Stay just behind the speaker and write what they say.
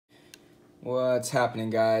What's happening,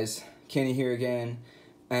 guys? Kenny here again,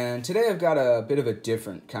 and today I've got a bit of a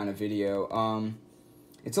different kind of video.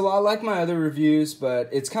 It's a lot like my other reviews, but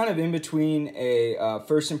it's kind of in between a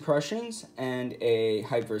first impressions and a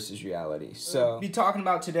hype versus reality. So, what I'll be talking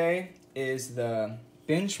about today is the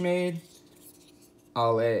Benchmade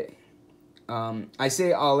Ale. I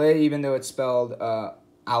say Ale even though it's spelled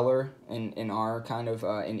Aller in our kind of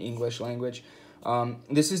in English language.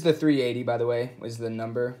 This is the 380, by the way, was the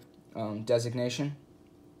number designation.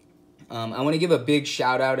 I want to give a big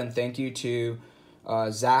shout out and thank you to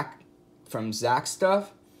Zach from Zach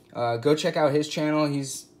Stuff. Go check out his channel.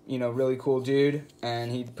 He's really cool dude, and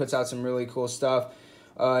he puts out some really cool stuff.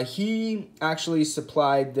 He actually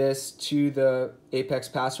supplied this to the Apex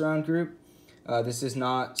Pass Around group. This is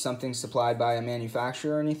not something supplied by a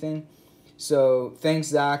manufacturer or anything. So thanks,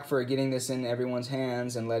 Zach, for getting this in everyone's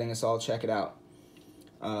hands and letting us all check it out.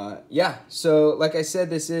 Yeah, so like I said,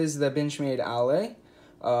 this is the Benchmade Ale,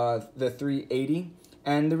 the 380.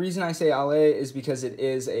 And the reason I say Ale is because it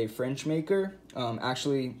is a French maker,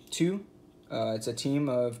 actually two. It's a team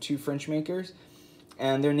of two French makers.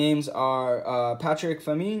 And their names are Patrick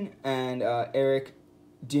Famine and Eric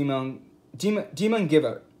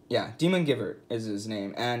Demon-Givert. Yeah, Demon-Givert is his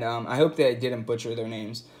name. And I hope they didn't butcher their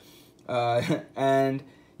names. And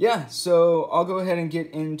yeah, so I'll go ahead and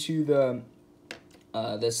get into the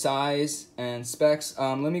size and specs.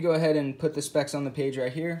 Let me go ahead and put the specs on the page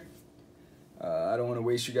right here. I don't want to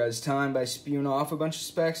waste you guys' time by spewing off a bunch of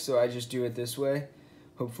specs, so I just do it this way.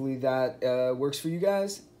 Hopefully that works for you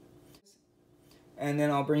guys. And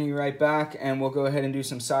then I'll bring you right back, and we'll go ahead and do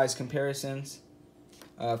some size comparisons.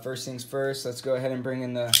 First things first, let's go ahead and bring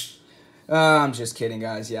in the... I'm just kidding,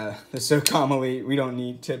 guys. Yeah, the SOCOM Elite. We don't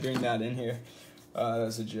need to bring that in here. That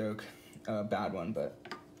was a joke. Bad one, but...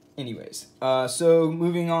 Anyways, so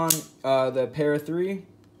moving on, the Para 3,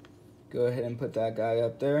 go ahead and put that guy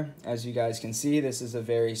up there. As you guys can see, this is a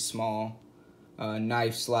very small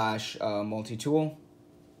knife slash multi-tool.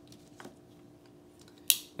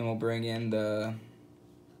 And we'll bring in the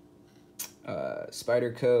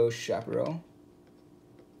Spyderco Chaparral.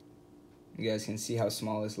 You guys can see how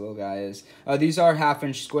small this little guy is. These are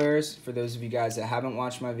 1/2-inch squares, for those of you guys that haven't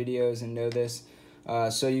watched my videos and know this.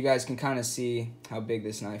 So you guys can kind of see how big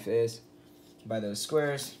this knife is by those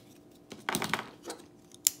squares.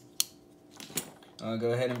 I'll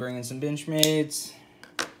go ahead and bring in some Benchmades,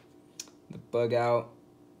 the bug out,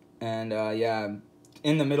 and yeah, I'm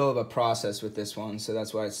in the middle of a process with this one, so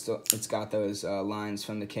that's why it's got those lines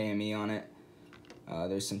from the KME on it.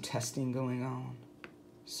 There's some testing going on,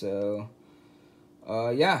 so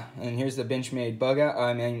yeah, and here's the Benchmade bug out.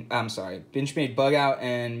 Benchmade bug out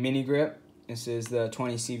and mini grip. This is the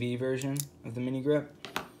 20 CV version of the mini grip.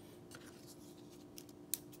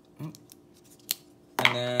 And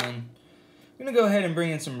then I'm going to go ahead and bring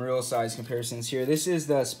in some real size comparisons here. This is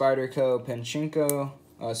the Spyderco Pachinko,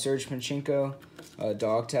 Surge Pachinko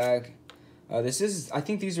dog tag. This is, I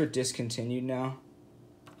think these are discontinued now.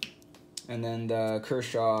 And then the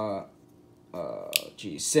Kershaw,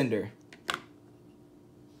 Cinder.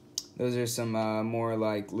 Those are some more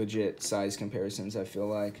like legit size comparisons, I feel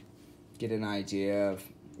like. Get an idea of,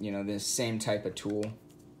 this same type of tool.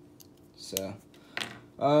 So,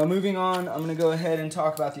 moving on, I'm going to go ahead and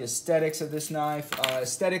talk about the aesthetics of this knife.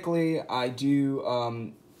 Aesthetically, I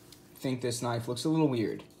do think this knife looks a little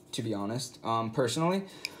weird, to be honest. Personally,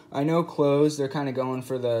 I know clothes, they're kind of going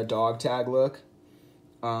for the dog tag look.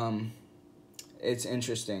 It's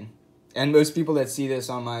interesting. And most people that see this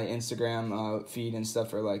on my Instagram feed and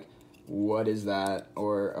stuff are like, what is that?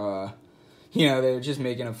 Or... they're just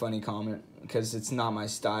making a funny comment because it's not my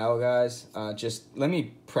style, guys. Just let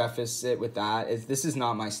me preface it with that. This is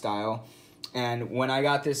not my style. And when I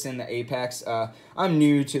got this in the Apex, I'm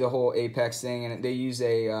new to the whole Apex thing, and they use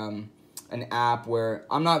an app where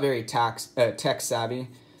I'm not very tech savvy.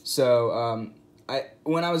 So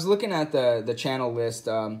when I was looking at the channel list,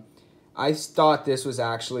 I thought this was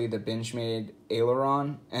actually the Benchmade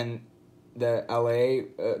aileron and the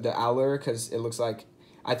the Aller, because it looks like,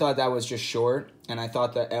 I thought that was just short, and I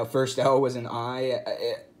thought the first L was an I.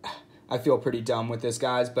 I feel pretty dumb with this,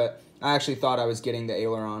 guys, but I actually thought I was getting the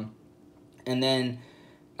aileron. And then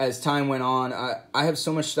as time went on, I have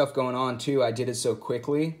so much stuff going on too. I did it so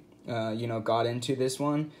quickly, got into this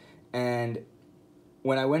one. And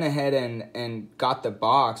when I went ahead and got the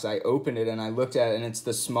box, I opened it and I looked at it, and it's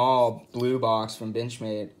the small blue box from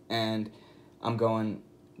Benchmade. And I'm going,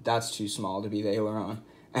 that's too small to be the aileron.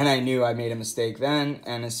 And I knew I made a mistake then,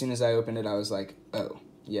 and as soon as I opened it, I was like, oh,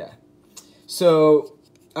 yeah. So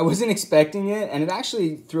I wasn't expecting it, and it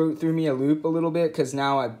actually threw me a loop a little bit, because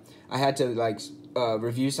now I had to, like,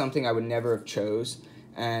 review something I would never have chose.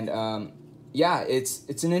 And yeah,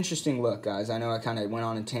 it's an interesting look, guys. I know I kind of went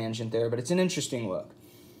on a tangent there, but it's an interesting look.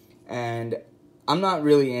 And I'm not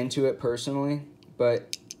really into it personally,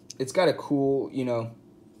 but it's got a cool, you know,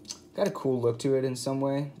 got a cool look to it in some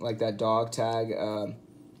way, like that dog tag.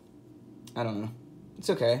 I don't know. It's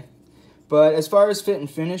okay. But as far as fit and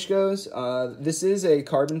finish goes, this is a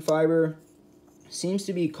carbon fiber, seems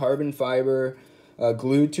to be carbon fiber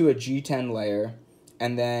glued to a G10 layer,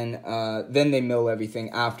 and then they mill everything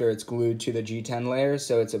after it's glued to the G10 layer,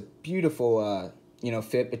 so it's a beautiful you know,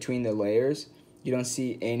 fit between the layers. You don't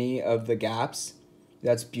see any of the gaps.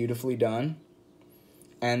 That's beautifully done.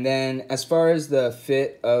 And then as far as the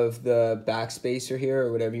fit of the backspacer here,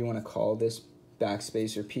 or whatever you want to call this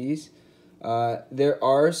backspacer piece, there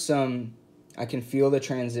are some, I can feel the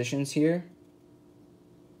transitions here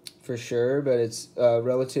for sure, but it's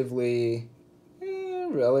relatively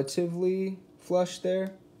flush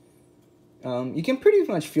there. You can pretty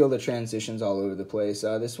much feel the transitions all over the place.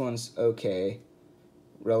 This one's okay,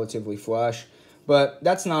 relatively flush, but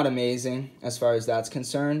that's not amazing as far as that's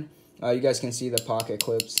concerned. You guys can see the pocket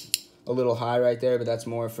clips a little high right there, but that's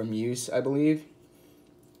more from use, I believe.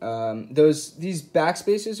 These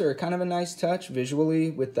backspacers are kind of a nice touch visually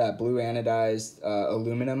with that blue anodized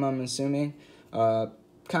aluminum, I'm assuming.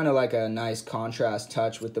 Kind of like a nice contrast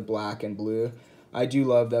touch with the black and blue. I do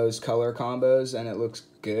love those color combos, and it looks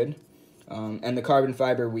good. And the carbon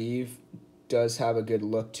fiber weave does have a good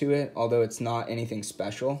look to it, although it's not anything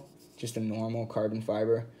special, just a normal carbon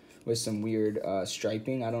fiber with some weird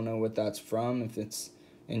striping. I don't know what that's from, if it's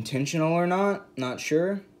intentional or not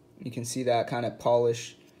sure. You can see that kind of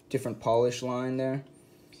different polish line there.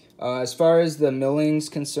 As far as the milling's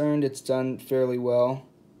concerned, it's done fairly well,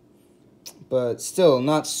 but still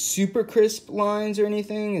not super crisp lines or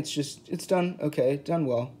anything. It's done okay, done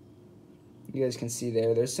well. You guys can see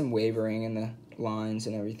there's some wavering in the lines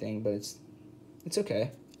and everything, but it's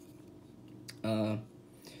okay.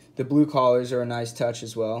 The blue collars are a nice touch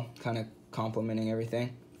as well, kind of complementing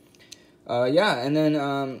everything. Yeah, and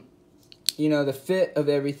then, you know, the fit of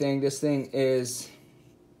everything, this thing is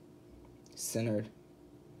centered.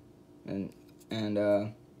 And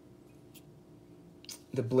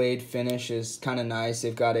the blade finish is kind of nice.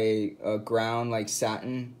 They've got a ground, like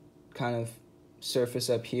satin kind of surface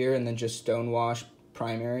up here, and then just stonewash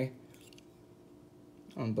primary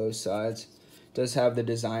on both sides. Does have the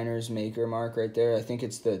designer's maker mark right there. I think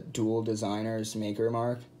it's the dual designer's maker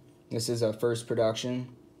mark. This is a first production,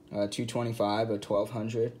 225, a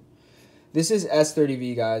 1200. This is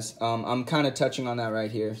S30V, guys. I'm kind of touching on that right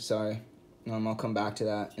here. Sorry. I'll come back to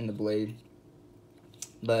that in the blade.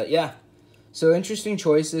 But yeah, so interesting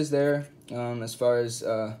choices there as far as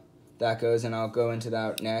that goes, and I'll go into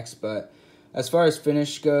that next. But as far as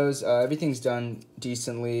finish goes, everything's done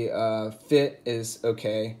decently. Fit is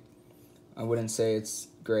okay. I wouldn't say it's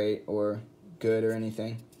great or good or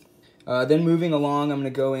anything. Then moving along, I'm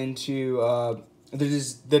going to go into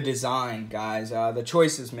the design, guys. The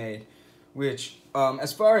choices made, which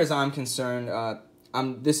as far as I'm concerned,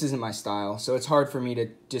 this isn't my style. So it's hard for me to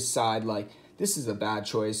decide, like, this is a bad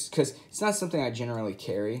choice, because it's not something I generally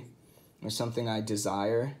carry or something I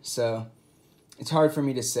desire. So it's hard for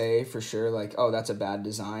me to say for sure, like, oh, that's a bad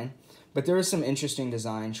design. But there are some interesting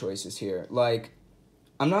design choices here. Like,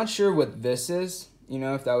 I'm not sure what this is, you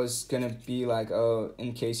know, if that was going to be like, oh,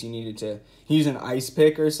 in case you needed to use an ice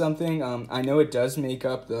pick or something. I know it does make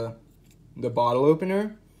up the bottle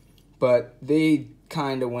opener, but they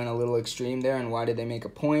kind of went a little extreme there, and why did they make a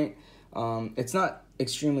point? It's not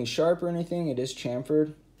extremely sharp or anything. It is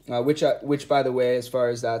chamfered, which by the way, as far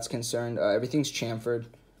as that's concerned, everything's chamfered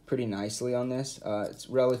pretty nicely on this. It's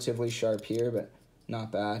relatively sharp here, but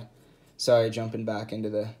not bad. Sorry, jumping back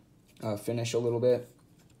into the finish a little bit.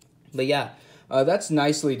 But yeah, that's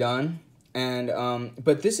nicely done. And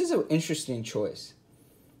but this is an interesting choice.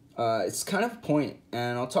 It's kind of a point,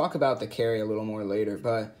 and I'll talk about the carry a little more later.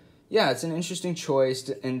 But yeah, it's an interesting choice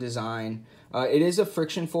in design. It is a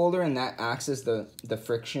friction folder, and that acts as the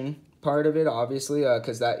friction part of it, obviously,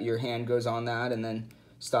 because that your hand goes on that and then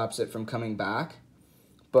stops it from coming back.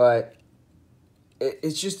 But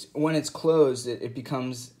it's just, when it's closed, it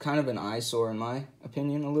becomes kind of an eyesore, in my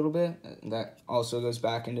opinion, a little bit. That also goes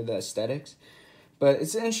back into the aesthetics. But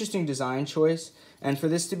it's an interesting design choice. And for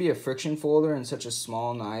this to be a friction folder and such a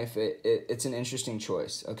small knife, it's an interesting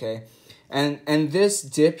choice, okay? And this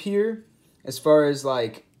dip here, as far as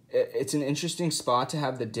like, it's an interesting spot to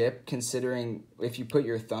have the dip, considering if you put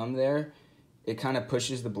your thumb there, it kind of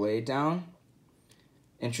pushes the blade down.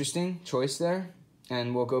 Interesting choice there.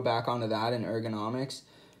 And we'll go back onto that in ergonomics.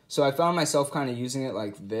 So I found myself kind of using it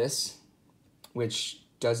like this, which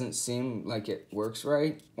doesn't seem like it works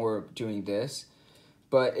right, or doing this.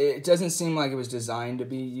 But it doesn't seem like it was designed to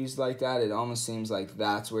be used like that. It almost seems like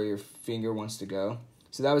that's where your finger wants to go.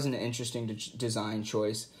 So that was an interesting design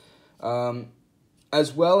choice.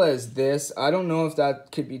 As well as this, I don't know if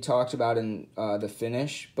that could be talked about in the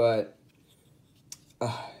finish, but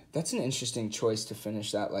that's an interesting choice to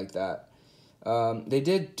finish that like that. They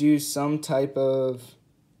did do some type of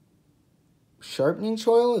sharpening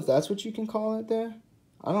choil, if that's what you can call it there.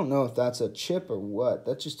 I don't know if that's a chip or what.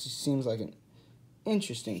 That just seems like an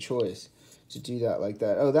interesting choice to do that like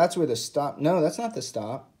that. Oh, that's where the stop. No, that's not the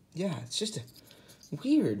stop. Yeah, it's just a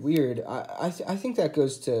weird. I think that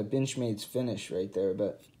goes to Benchmade's finish right there,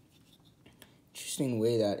 but interesting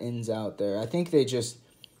way that ends out there. I think they just,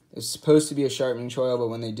 it's supposed to be a sharpening choil, but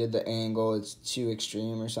when they did the angle, it's too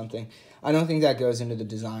extreme or something. I don't think that goes into the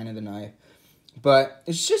design of the knife, but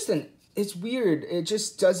it's just it's weird. It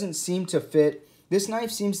just doesn't seem to fit. This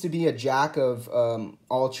knife seems to be a jack of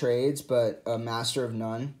all trades, but a master of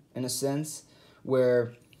none, in a sense,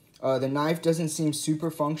 where the knife doesn't seem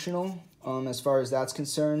super functional as far as that's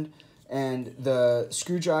concerned, and the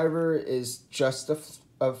screwdriver is just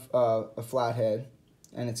a flathead,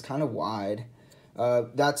 and it's kind of wide.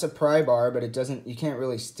 That's a pry bar, but it doesn't. You can't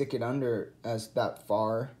really stick it under as that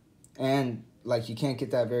far, and like you can't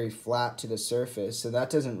get that very flat to the surface, so that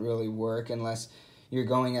doesn't really work unless you're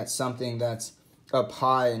going at something that's up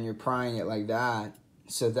high and you're prying it like that.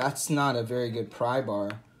 So that's not a very good pry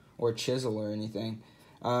bar or chisel or anything.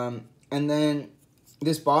 And then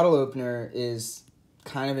this bottle opener is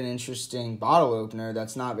kind of an interesting bottle opener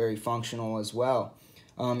that's not very functional as well.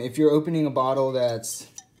 If you're opening a bottle that's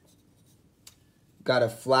got a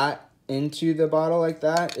flat into the bottle like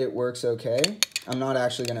that, it works okay. I'm not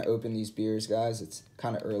actually going to open these beers, guys. It's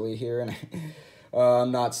kind of early here, and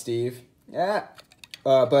I'm not Steve. Yeah.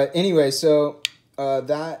 But anyway, so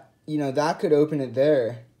that, you know, that could open it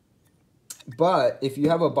there. But if you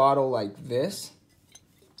have a bottle like this,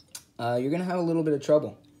 you're going to have a little bit of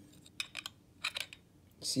trouble.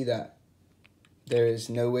 See that? There is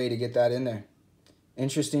no way to get that in there.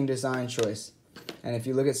 Interesting design choice. And if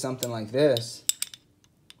you look at something like this,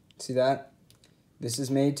 see that? This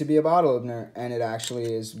is made to be a bottle opener, and it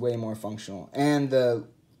actually is way more functional. And the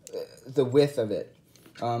width of it.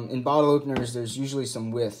 In bottle openers, there's usually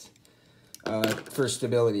some width for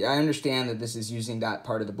stability. I understand that this is using that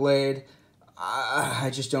part of the blade.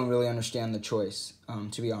 I just don't really understand the choice,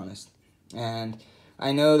 to be honest. And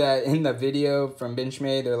I know that in the video from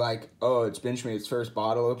Benchmade, they're like, oh, it's Benchmade's first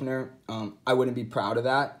bottle opener. I wouldn't be proud of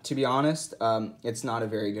that, to be honest. It's not a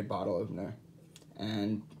very good bottle opener,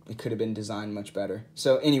 and it could have been designed much better.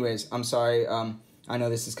 So anyways, I'm sorry. I know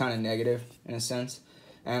this is kind of negative in a sense,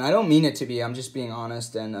 and I don't mean it to be. I'm just being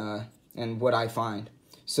honest and what I find.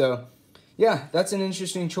 So yeah, that's an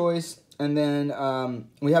interesting choice. And then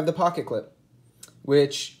we have the pocket clip,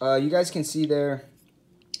 which you guys can see there,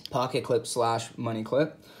 pocket clip / money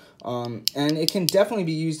clip. And it can definitely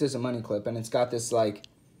be used as a money clip. And it's got this like,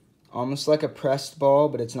 almost like a pressed ball,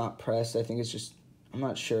 but it's not pressed. I think it's just, I'm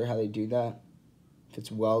not sure how they do that.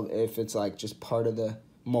 If it's like just part of the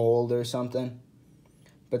mold or something.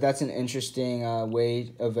 But that's an interesting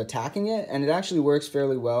way of attacking it. And it actually works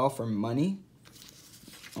fairly well for money.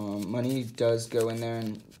 Money does go in there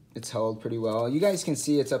and it's held pretty well. You guys can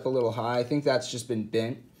see it's up a little high. I think that's just been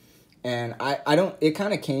bent. And I don't, it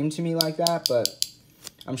kind of came to me like that, but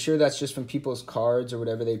I'm sure that's just from people's cards or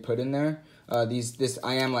whatever they put in there. I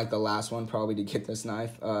am like the last one probably to get this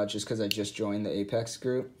knife, just because I just joined the Apex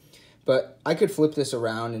group. But I could flip this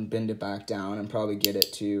around and bend it back down and probably get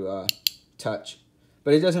it to touch.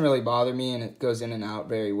 But it doesn't really bother me, and it goes in and out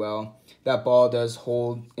very well. That ball does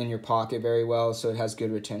hold in your pocket very well, so it has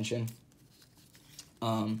good retention.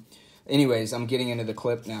 Anyways, I'm getting into the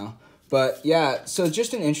clip now. But yeah, so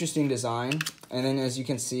just an interesting design. And then as you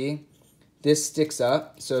can see, this sticks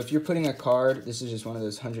up. So if you're putting a card, this is just one of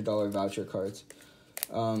those $100 voucher cards.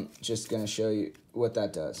 Just going to show you what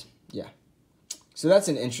that does. Yeah. So that's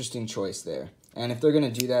an interesting choice there. And if they're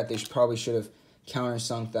going to do that, they probably should have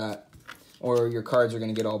countersunk that, or your cards are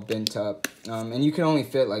going to get all bent up. And you can only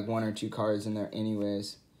fit like 1 or 2 cards in there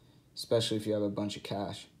anyways, especially if you have a bunch of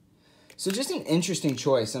cash. So just an interesting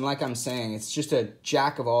choice. And like I'm saying, it's just a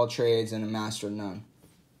jack of all trades and a master of none.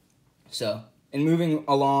 So, and moving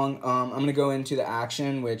along, I'm going to go into the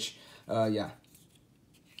action, which, yeah.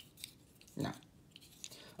 No.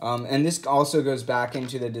 And this also goes back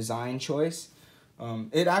into the design choice.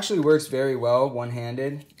 It actually works very well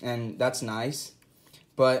one-handed, and that's nice.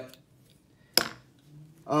 But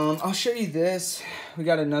I'll show you this. We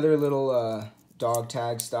got another little dog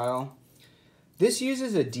tag style. This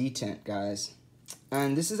uses a detent, guys.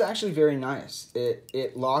 And this is actually very nice.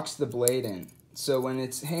 It locks the blade in. So when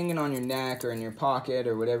it's hanging on your neck or in your pocket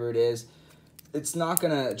or whatever it is, it's not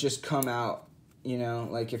gonna just come out, you know,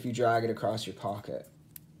 like if you drag it across your pocket.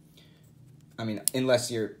 I mean, unless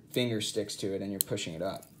your finger sticks to it and you're pushing it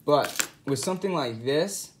up. But with something like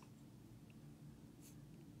this,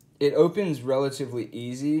 it opens relatively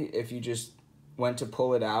easy. If you just went to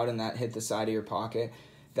pull it out and that hit the side of your pocket,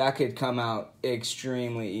 that could come out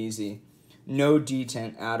extremely easy. No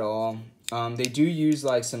detent at all. They do use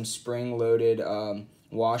like some spring-loaded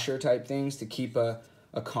washer type things to keep a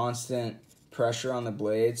constant pressure on the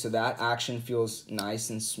blade, so that action feels nice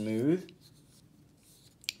and smooth.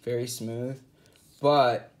 Very smooth.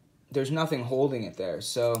 But there's nothing holding it there.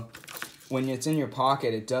 So when it's in your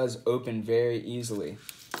pocket, it does open very easily.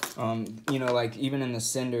 You know, like even in the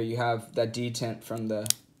Cinder, you have that detent from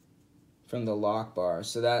the lock bar,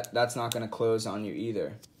 so that's not going to close on you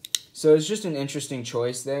either. So it's just an interesting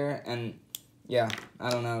choice there. And yeah, I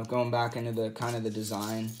don't know, going back into the kind of the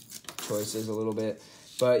design choices a little bit,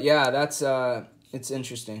 but yeah, that's it's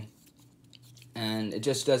interesting, and it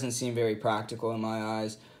just doesn't seem very practical in my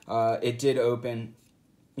eyes. It did open,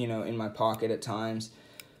 you know, in my pocket at times.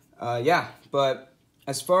 Yeah, but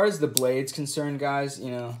as far as the blade's concerned, guys,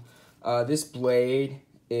 you know, this blade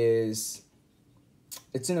is,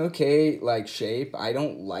 it's an okay like shape. I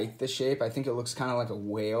don't like the shape. I think it looks kind of like a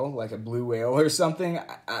whale, like a blue whale or something.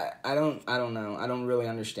 I don't know. I don't really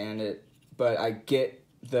understand it, but I get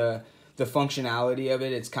the functionality of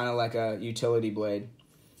it. It's kind of like a utility blade.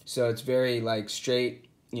 So it's very like straight,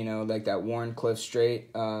 you know, like that Warncliffe straight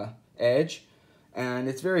edge. And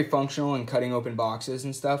it's very functional in cutting open boxes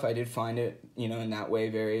and stuff. I did find it, you know, in that way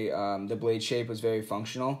very, the blade shape was very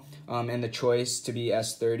functional. And the choice to be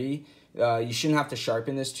S30, you shouldn't have to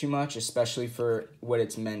sharpen this too much, especially for what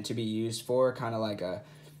it's meant to be used for. Kind of like a,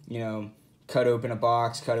 you know, cut open a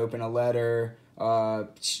box, cut open a letter,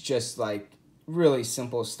 just like really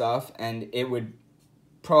simple stuff. And it would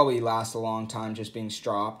probably last a long time just being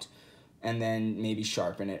stropped, and then maybe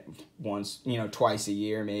sharpen it once, you know, twice a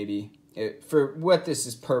year maybe. For what this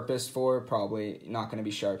is purposed for, probably not going to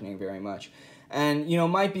be sharpening very much. And, you know,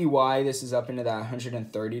 might be why this is up into that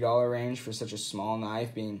 $130 range for such a small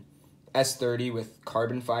knife, being S30 with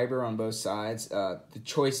carbon fiber on both sides. The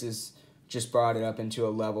choices just brought it up into a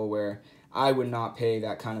level where I would not pay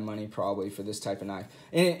that kind of money probably for this type of knife.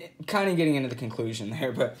 And kind of getting into the conclusion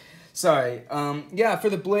there, but sorry. Yeah, for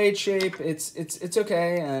the blade shape, it's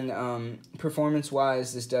okay, and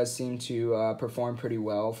performance-wise, this does seem to perform pretty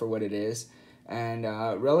well for what it is, and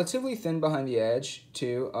relatively thin behind the edge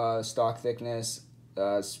too. Stock thickness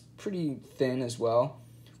is pretty thin as well,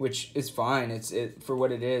 which is fine. For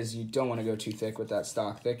what it is. You don't want to go too thick with that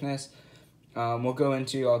stock thickness. We'll go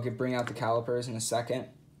into, bring out the calipers in a second,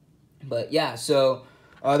 but yeah. So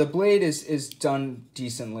the blade is done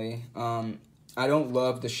decently. I don't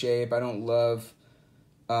love the shape. I don't love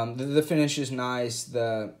the finish is nice.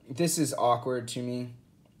 This is awkward to me,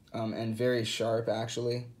 and very sharp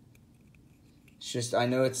actually. It's just, I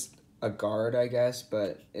know it's a guard, I guess,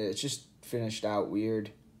 but it's just finished out weird.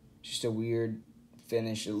 Just a weird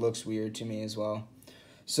finish. It looks weird to me as well.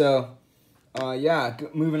 So yeah,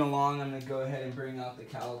 moving along, I'm gonna go ahead and bring out the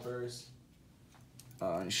calipers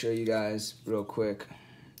and show you guys real quick.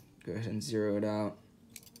 Go ahead and zero it out.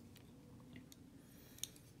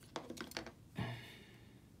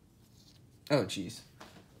 Oh, geez.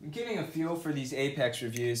 I'm getting a feel for these Apex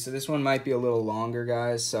reviews, so this one might be a little longer,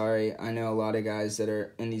 guys. Sorry, I know a lot of guys that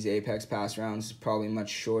are in these Apex pass rounds, probably much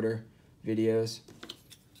shorter videos.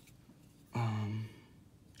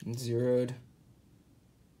 Zeroed.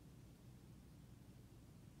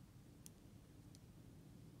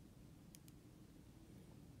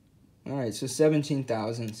 Alright, so 17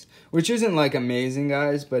 thousandths, which isn't like amazing,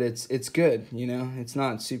 guys, but it's good, you know? It's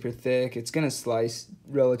not super thick. It's going to slice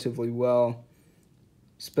relatively well,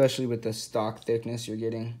 especially with the stock thickness you're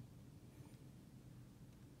getting.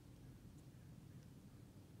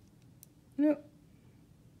 Yep.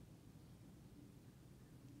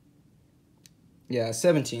 Yeah,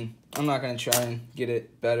 17. I'm not going to try and get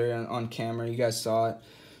it better on camera. You guys saw it.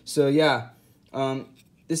 So, yeah.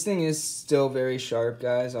 This thing is still very sharp,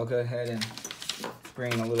 guys. I'll go ahead and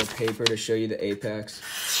bring in a little paper to show you the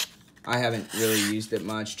Apex. I haven't really used it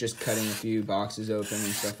much, just cutting a few boxes open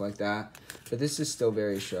and stuff like that. But this is still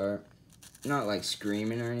very sharp. Not like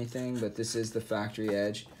screaming or anything, but this is the factory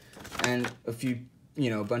edge. And a few, you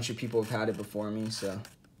know, a bunch of people have had it before me, so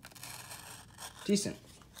decent.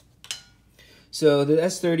 So the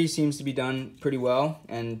S30 seems to be done pretty well,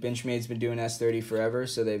 and Benchmade's been doing S30 forever,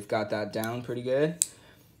 so they've got that down pretty good.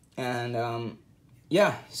 And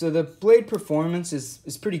yeah, so the blade performance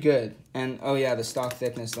is pretty good. And, oh yeah, the stock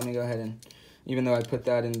thickness, let me go ahead and, even though I put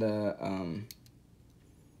that in the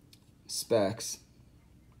specs,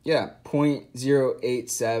 yeah,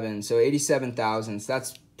 0.087, so 87 thousandths.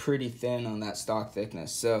 That's pretty thin on that stock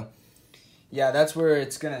thickness. So, yeah, that's where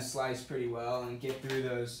it's going to slice pretty well and get through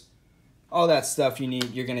those, all that stuff you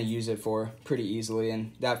need, you're going to use it for pretty easily.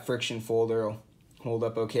 And that friction folder will hold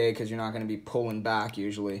up okay because you're not going to be pulling back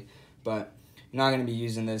usually. But you're not going to be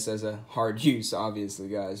using this as a hard use, obviously,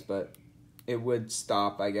 guys. But it would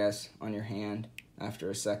stop, I guess, on your hand after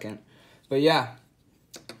a second. But, yeah,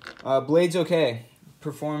 blade's okay.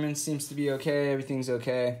 Performance seems to be okay. Everything's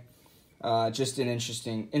okay. Just an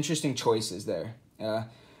interesting choices there.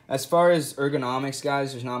 As far as ergonomics,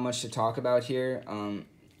 guys, there's not much to talk about here.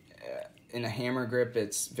 In a hammer grip,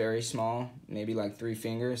 it's very small, maybe like 3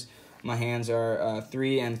 fingers. My hands are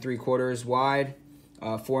 3 3/4 wide,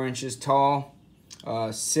 4 inches tall,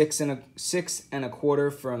 6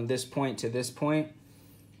 1/4 from this point to this point,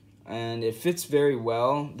 and it fits very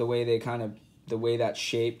well the way that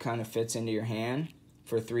shape kind of fits into your hand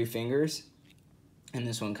for 3 fingers, and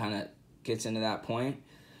this one kind of gets into that point.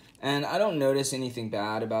 And I don't notice anything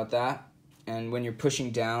bad about that. And when you're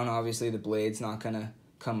pushing down, obviously the blade's not going to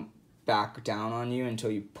come back down on you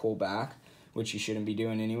until you pull back, which you shouldn't be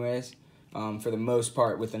doing anyways. For the most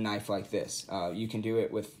part with a knife like this. You can do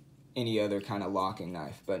it with any other kind of locking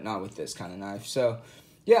knife, but not with this kind of knife. So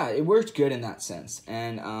yeah, it worked good in that sense.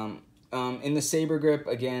 And in the saber grip,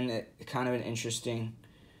 again, kind of an interesting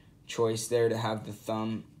choice there to have the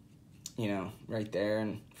thumb, you know, right there,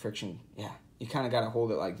 and friction. Yeah, you kind of got to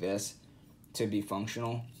hold it like this to be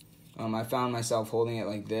functional. I found myself holding it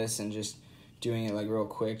like this and just doing it like real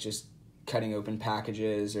quick, just cutting open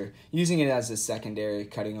packages or using it as a secondary,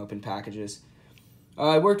 cutting open packages.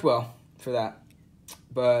 It worked well for that.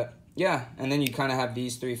 But yeah, and then you kind of have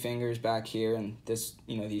these 3 fingers back here, and this,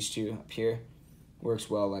 you know, these 2 up here works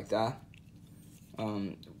well like that.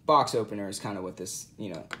 Box opener is kind of what this,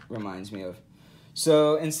 you know, reminds me of.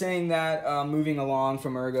 So in saying that, moving along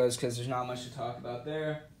from ergos, because there's not much to talk about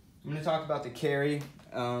there, I'm going to talk about the carry.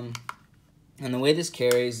 And the way this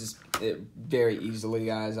carries is very easily,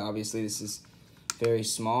 guys. Obviously, this is very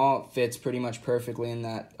small. It fits pretty much perfectly in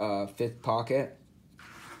that 5th pocket.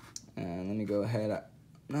 And let me go ahead. I'm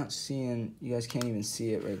not seeing, you guys can't even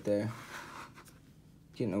see it right there.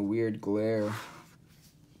 Getting a weird glare.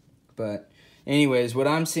 But anyways, what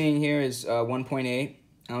I'm seeing here is 1.8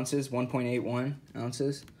 ounces, 1.81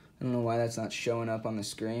 ounces. I don't know why that's not showing up on the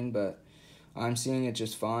screen, but I'm seeing it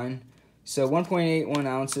just fine. So 1.81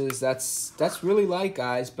 ounces, that's really light,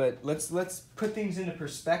 guys, but let's put things into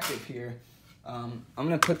perspective here. I'm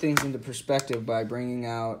going to put things into perspective by bringing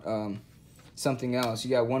out something else.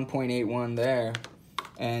 You got 1.81 there,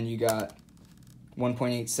 and you got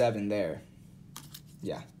 1.87 there.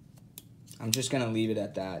 Yeah. I'm just going to leave it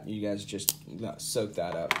at that. You guys just soak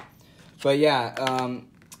that up. But yeah,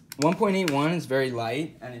 1.81 is very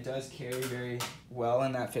light, and it does carry very well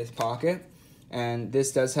in that 5th pocket. And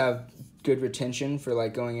this does have good retention for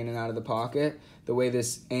like going in and out of the pocket. The way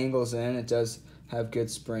this angles in, it does have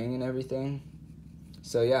good spring and everything.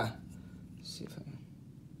 So yeah, let's see if I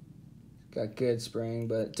got good spring,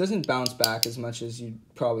 but it doesn't bounce back as much as you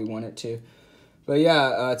probably want it to. But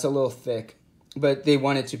yeah, it's a little thick, but they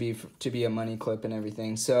want it to be a money clip and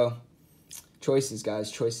everything. So choices,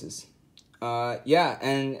 guys, choices. Yeah,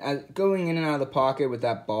 and going in and out of the pocket with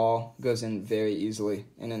that ball goes in very easily,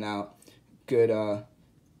 in and out. Good,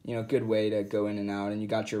 you know, good way to go in and out. And you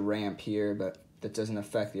got your ramp here, but that doesn't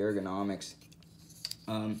affect the ergonomics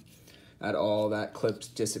at all. That clip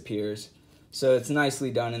disappears. So it's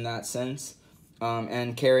nicely done in that sense.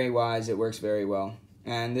 And carry-wise, it works very well.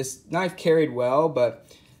 And this knife carried well, but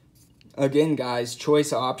again, guys,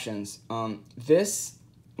 choice options. This,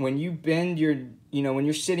 when you bend your, you know, when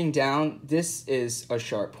you're sitting down, this is a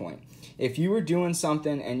sharp point. If you were doing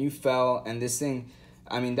something and you fell and this thing,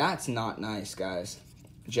 I mean, that's not nice, guys.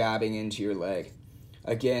 Jabbing into your leg.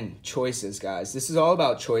 Again, choices, guys. This is all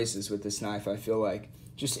about choices with this knife, I feel like.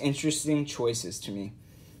 Just interesting choices to me.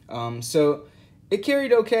 So it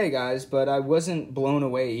carried okay, guys, but I wasn't blown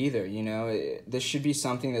away either, you know. This should be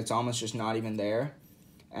something that's almost just not even there.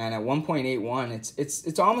 And at 1.81,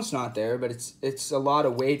 it's almost not there, but it's a lot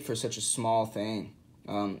of weight for such a small thing.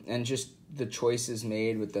 And just the choices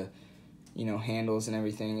made with the, you know, handles and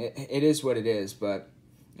everything. It is what it is, but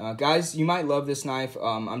guys, you might love this knife.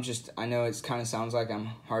 I know it kind of sounds like I'm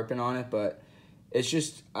harping on it, but it's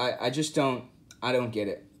just, I don't get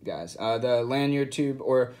it, guys. The lanyard tube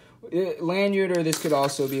or lanyard, or this could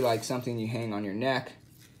also be like something you hang on your neck.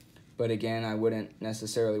 But again, I wouldn't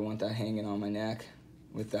necessarily want that hanging on my neck.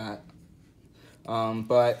 with that.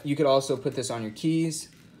 But you could also put this on your keys.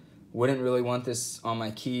 Wouldn't really want this on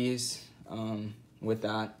my keys with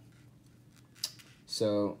that.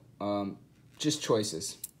 So just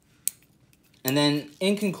choices. And then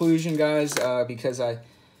in conclusion, guys, because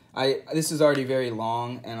this is already very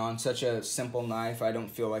long, and on such a simple knife, I don't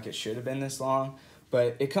feel like it should have been this long.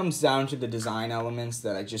 But it comes down to the design elements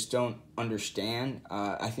that I just don't understand.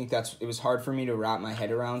 I think it was hard for me to wrap my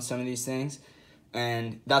head around some of these things,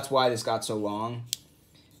 and that's why this got so long.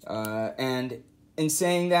 And in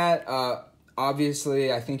saying that,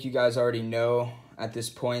 obviously, I think you guys already know at this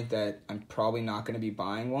point that I'm probably not going to be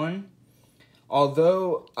buying one.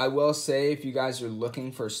 Although I will say, if you guys are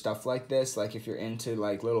looking for stuff like this, like if you're into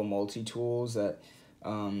like little multi-tools that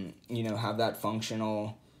have that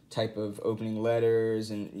functional type of opening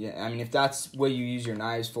letters, and I mean, if that's what you use your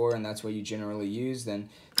knives for and that's what you generally use, then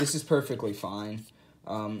this is perfectly fine.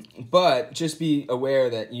 But just be aware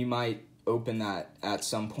that you might open that at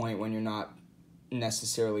some point when you're not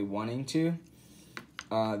necessarily wanting to.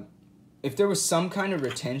 If there was some kind of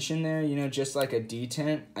retention there, just like a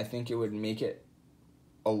detent, I think it would make it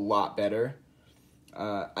a lot better.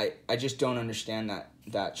 I just don't understand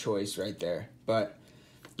that choice right there. But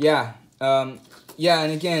yeah, and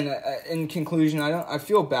again, in conclusion, I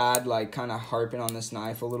feel bad like kind of harping on this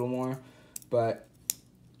knife a little more, but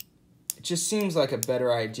it just seems like a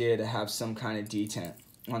better idea to have some kind of detent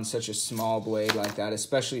on such a small blade like that,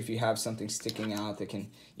 especially if you have something sticking out that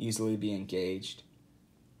can easily be engaged.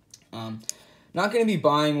 Not going to be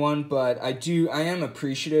buying one, but I am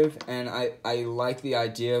appreciative, and I like the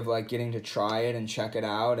idea of like getting to try it and check it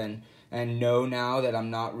out, and know now that I'm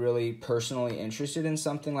not really personally interested in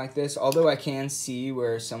something like this, although I can see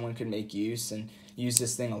where someone could make use and use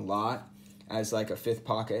this thing a lot as like a fifth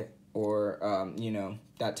pocket or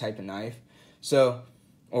that type of knife, so,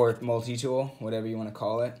 or multi-tool, whatever you want to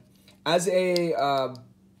call it. As a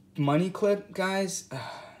money clip, guys,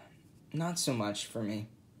 not so much for me.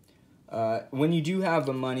 When you do have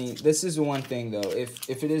the money, this is the one thing though, if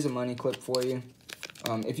it is a money clip for you,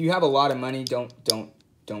 if you have a lot of money, don't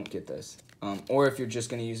get this. Or if you're just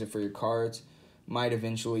going to use it for your cards, might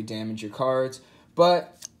eventually damage your cards.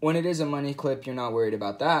 But when it is a money clip, you're not worried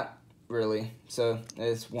about that, really. So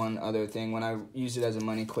that's one other thing. When I use it as a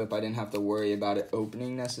money clip, I didn't have to worry about it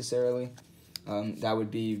opening necessarily. That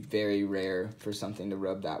would be very rare for something to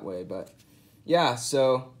rub that way. But yeah,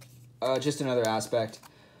 so just another aspect.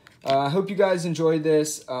 I hope you guys enjoyed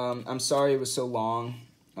this. I'm sorry it was so long.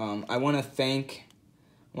 I want to thank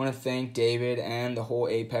David and the whole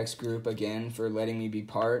Apex group again for letting me be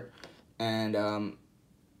part. And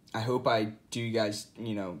I hope I do you guys,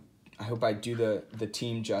 I hope I do the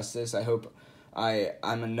team justice. I hope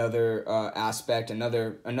I'm another aspect,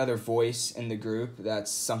 another voice in the group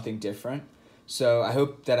that's something different. So I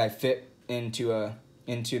hope that I fit into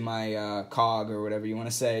my cog, or whatever you want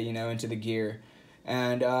to say, into the gear.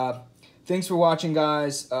 And thanks for watching,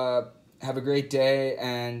 guys. Have a great day,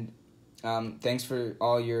 and thanks for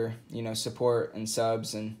all your support and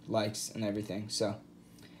subs and likes and everything. So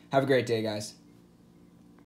have a great day, guys.